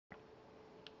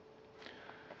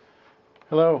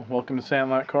Hello, welcome to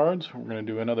Sandlot Cards. We're going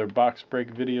to do another box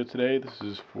break video today. This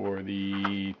is for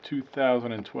the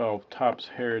 2012 Topps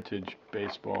Heritage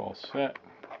Baseball set.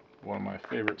 One of my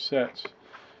favorite sets.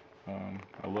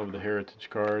 I love the Heritage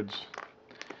cards.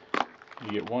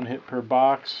 You get one hit per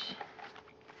box.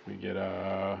 We get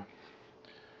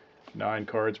 9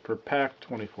 cards per pack,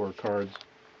 24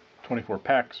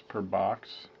 packs per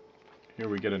box. Here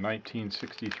we get a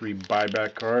 1963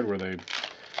 buyback card where they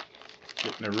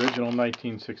get an original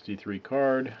 1963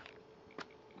 card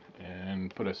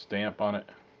and put a stamp on it.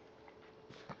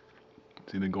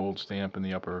 See the gold stamp in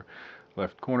the upper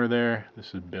left corner there.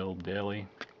 This is Bill Daly.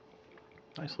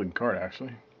 Nice looking card,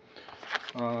 actually.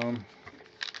 We'll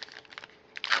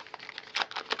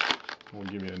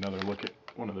give you another look at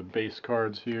one of the base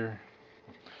cards here.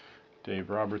 Dave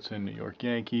Robertson, New York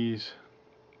Yankees.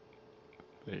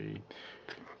 They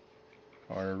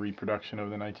are a reproduction of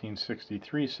the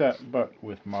 1963 set, but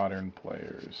with modern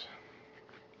players.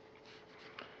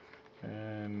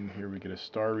 And here we get a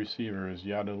star receiver as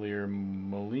Yadier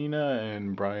Molina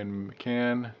and Brian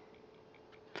McCann.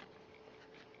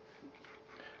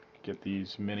 Get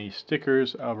these mini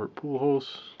stickers, Albert Pujols.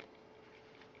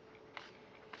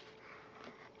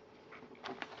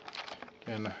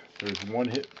 And there's one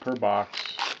hit per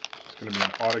box. It's going to be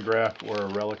an autograph or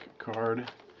a relic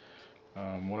card.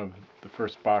 One of the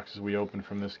first boxes we opened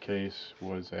from this case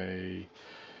was the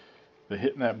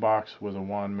hit in that box was a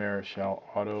Juan Marichal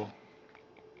auto.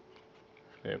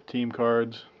 They have team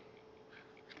cards.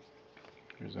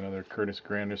 Here's another Curtis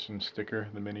Granderson sticker,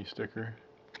 the mini sticker.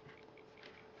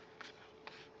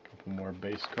 A couple more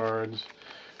base cards.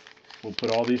 We'll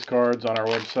put all these cards on our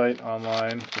website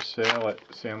online for sale at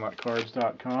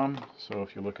sandlotcards.com. So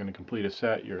if you're looking to complete a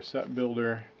set, you're a set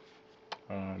builder,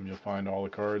 you'll find all the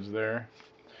cards there.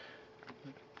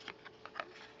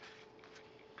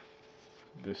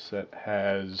 This set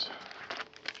has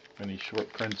many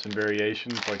short prints and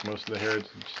variations like most of the Heritage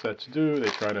sets do. They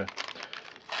try to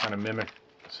kind of mimic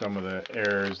some of the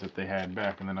errors that they had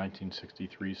back in the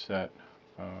 1963 set.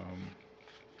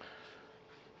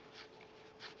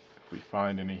 If we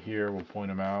find any here, we'll point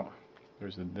them out.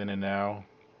 There's a Then and Now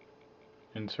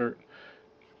insert.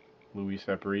 Luis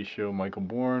Aparicio, Michael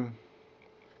Bourne.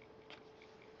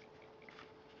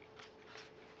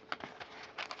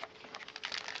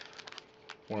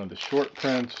 One of the short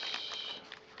prints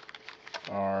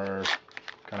are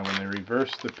kind of when they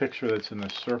reverse the picture that's in the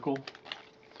circle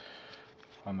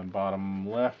on the bottom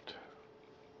left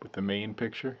with the main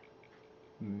picture.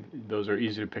 Those are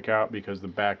easy to pick out because the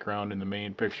background in the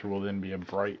main picture will then be a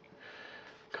bright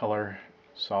color,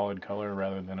 solid color,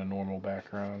 rather than a normal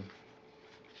background.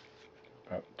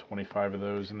 About 25 of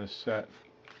those in this set.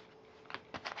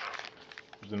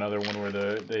 There's another one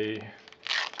where they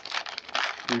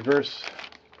reverse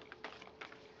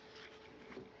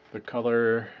the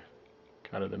color,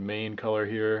 kind of the main color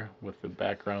here, with the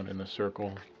background in the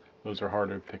circle. Those are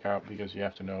harder to pick out because you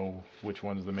have to know which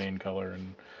one's the main color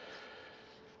and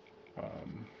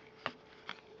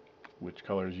which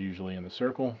color is usually in the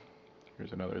circle.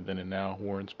 Here's another Then and Now,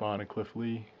 Warren Spahn and Cliff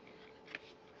Lee.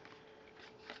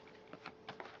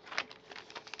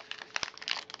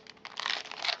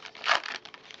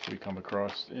 If we come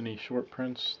across any short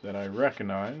prints that I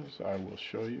recognize, I will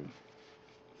show you.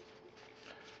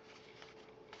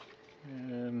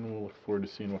 And we'll look forward to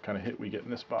seeing what kind of hit we get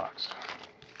in this box.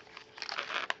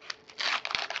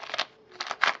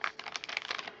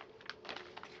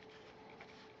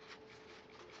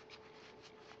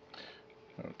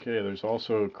 Okay, there's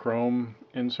also chrome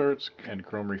inserts and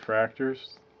chrome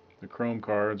refractors. The chrome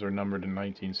cards are numbered in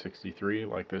 1963,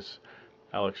 like this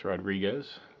Alex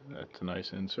Rodriguez. That's a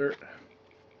nice insert.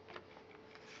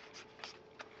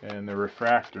 And the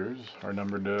refractors are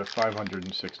numbered to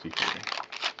 563.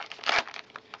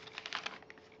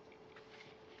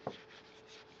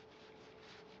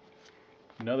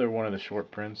 Another one of the short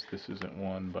prints. This isn't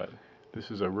one, but this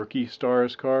is a Rookie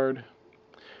Stars card.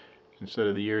 Instead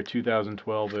of the year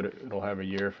 2012, it'll have a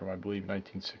year from, I believe,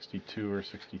 1962 or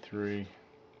 63.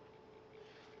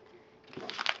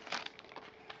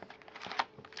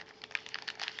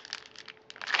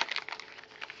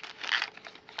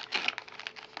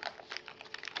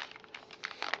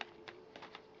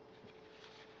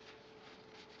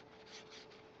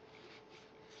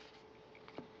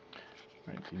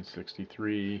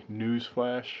 '63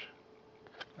 Newsflash,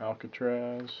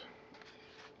 Alcatraz.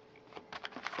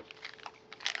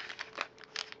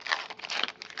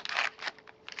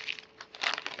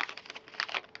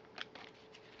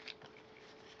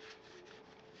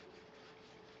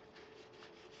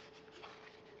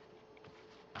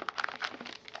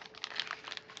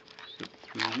 Zip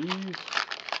through these.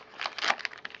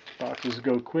 boxes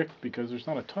go quick because there's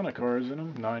not a ton of cards in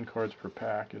them. 9 cards per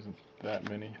pack isn't that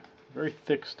many. Very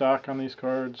thick stock on these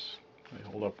cards. They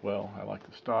hold up well. I like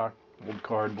the stock. Old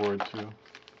cardboard too. Let's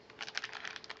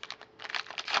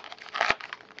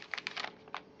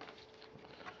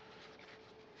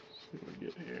see what we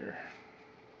get here.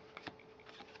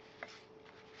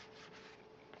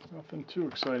 Nothing too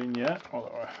exciting yet,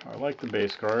 although I like the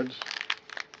base cards.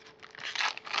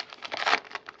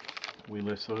 We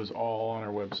list those all on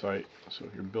our website, so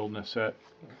if you're building a set,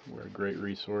 we're a great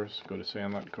resource. Go to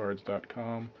sandlotcards.com. I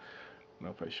don't know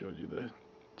if I showed you the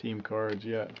team cards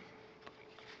yet.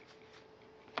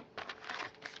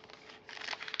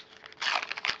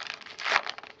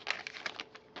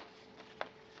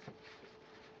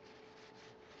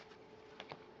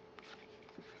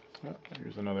 Oh,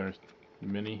 here's another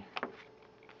mini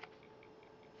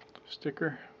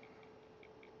sticker.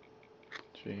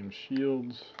 James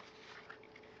Shields.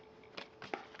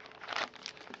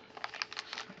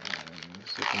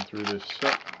 Zipping through this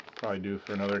set, probably due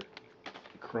for another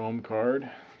chrome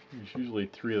card. There's usually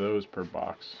 3 of those per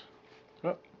box.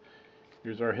 Oh,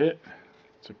 here's our hit.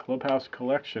 It's a Clubhouse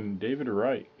Collection, David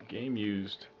Wright, game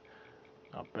used.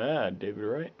 Not bad, David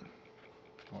Wright.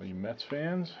 All you Mets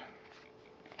fans.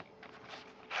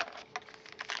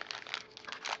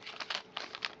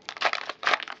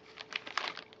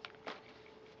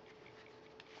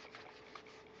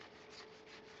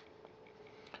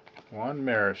 Juan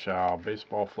Marichal,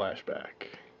 baseball flashback.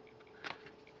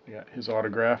 We got his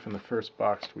autograph in the first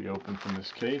box we opened from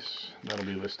this case. That'll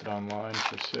be listed online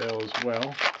for sale as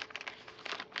well.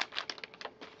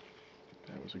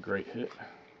 That was a great hit.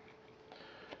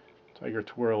 Tiger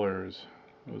Twirlers,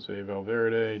 Jose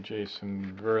Valverde,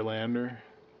 Jason Verlander.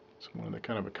 It's one of the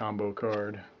kind of a combo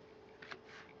card.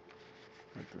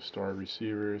 Like the star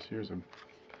receivers. Here's a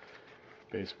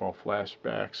baseball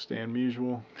flashback, Stan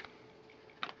Musial.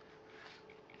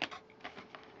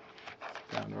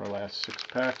 Down to our last 6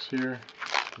 packs here.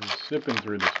 We're zipping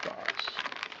through this box.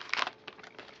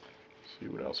 See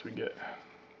what else we get.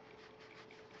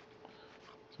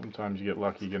 Sometimes you get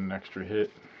lucky, you get an extra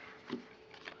hit.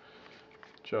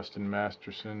 Justin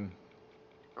Masterson,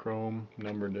 chrome,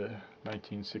 numbered to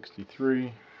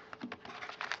 1963.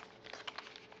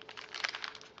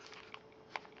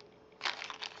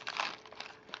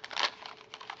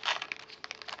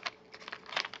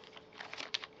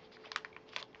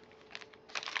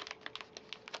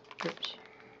 Oops,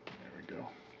 there we go.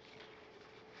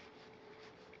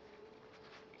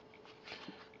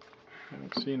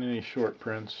 Haven't seen any short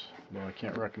prints, though I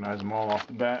can't recognize them all off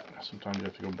the bat. Sometimes you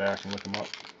have to go back and look them up.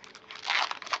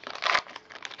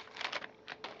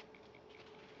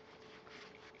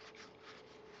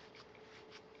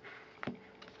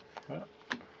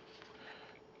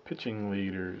 Pitching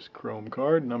leaders, chrome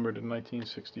card, numbered in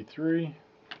 1963.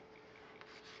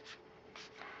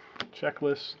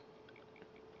 Checklist.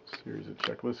 Series of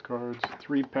checklist cards.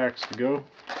 3 packs to go,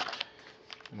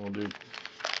 and we'll do.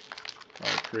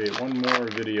 I'll create one more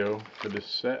video for this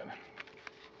set.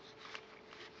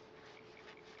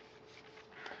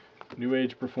 New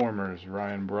Age Performers,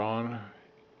 Ryan Braun.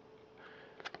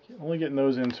 Only getting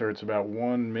those inserts about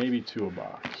 1, maybe 2 a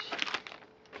box.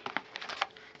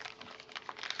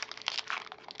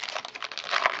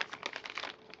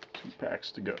 2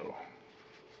 packs to go.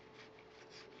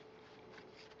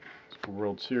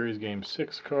 World Series Game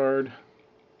 6 card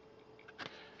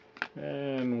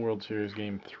and World Series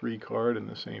Game 3 card in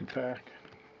the same pack.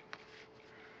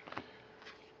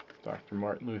 Dr.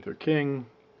 Martin Luther King,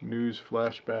 news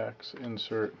flashbacks,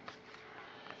 insert,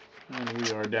 and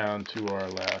we are down to our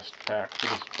last pack for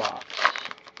this box.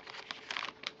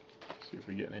 See if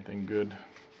we get anything good.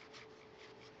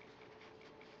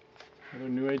 Another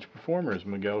New Age Performers,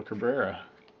 Miguel Cabrera.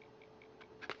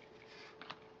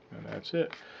 And that's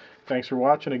it. Thanks for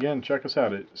watching. Again, check us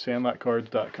out at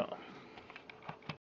sandlotcards.com.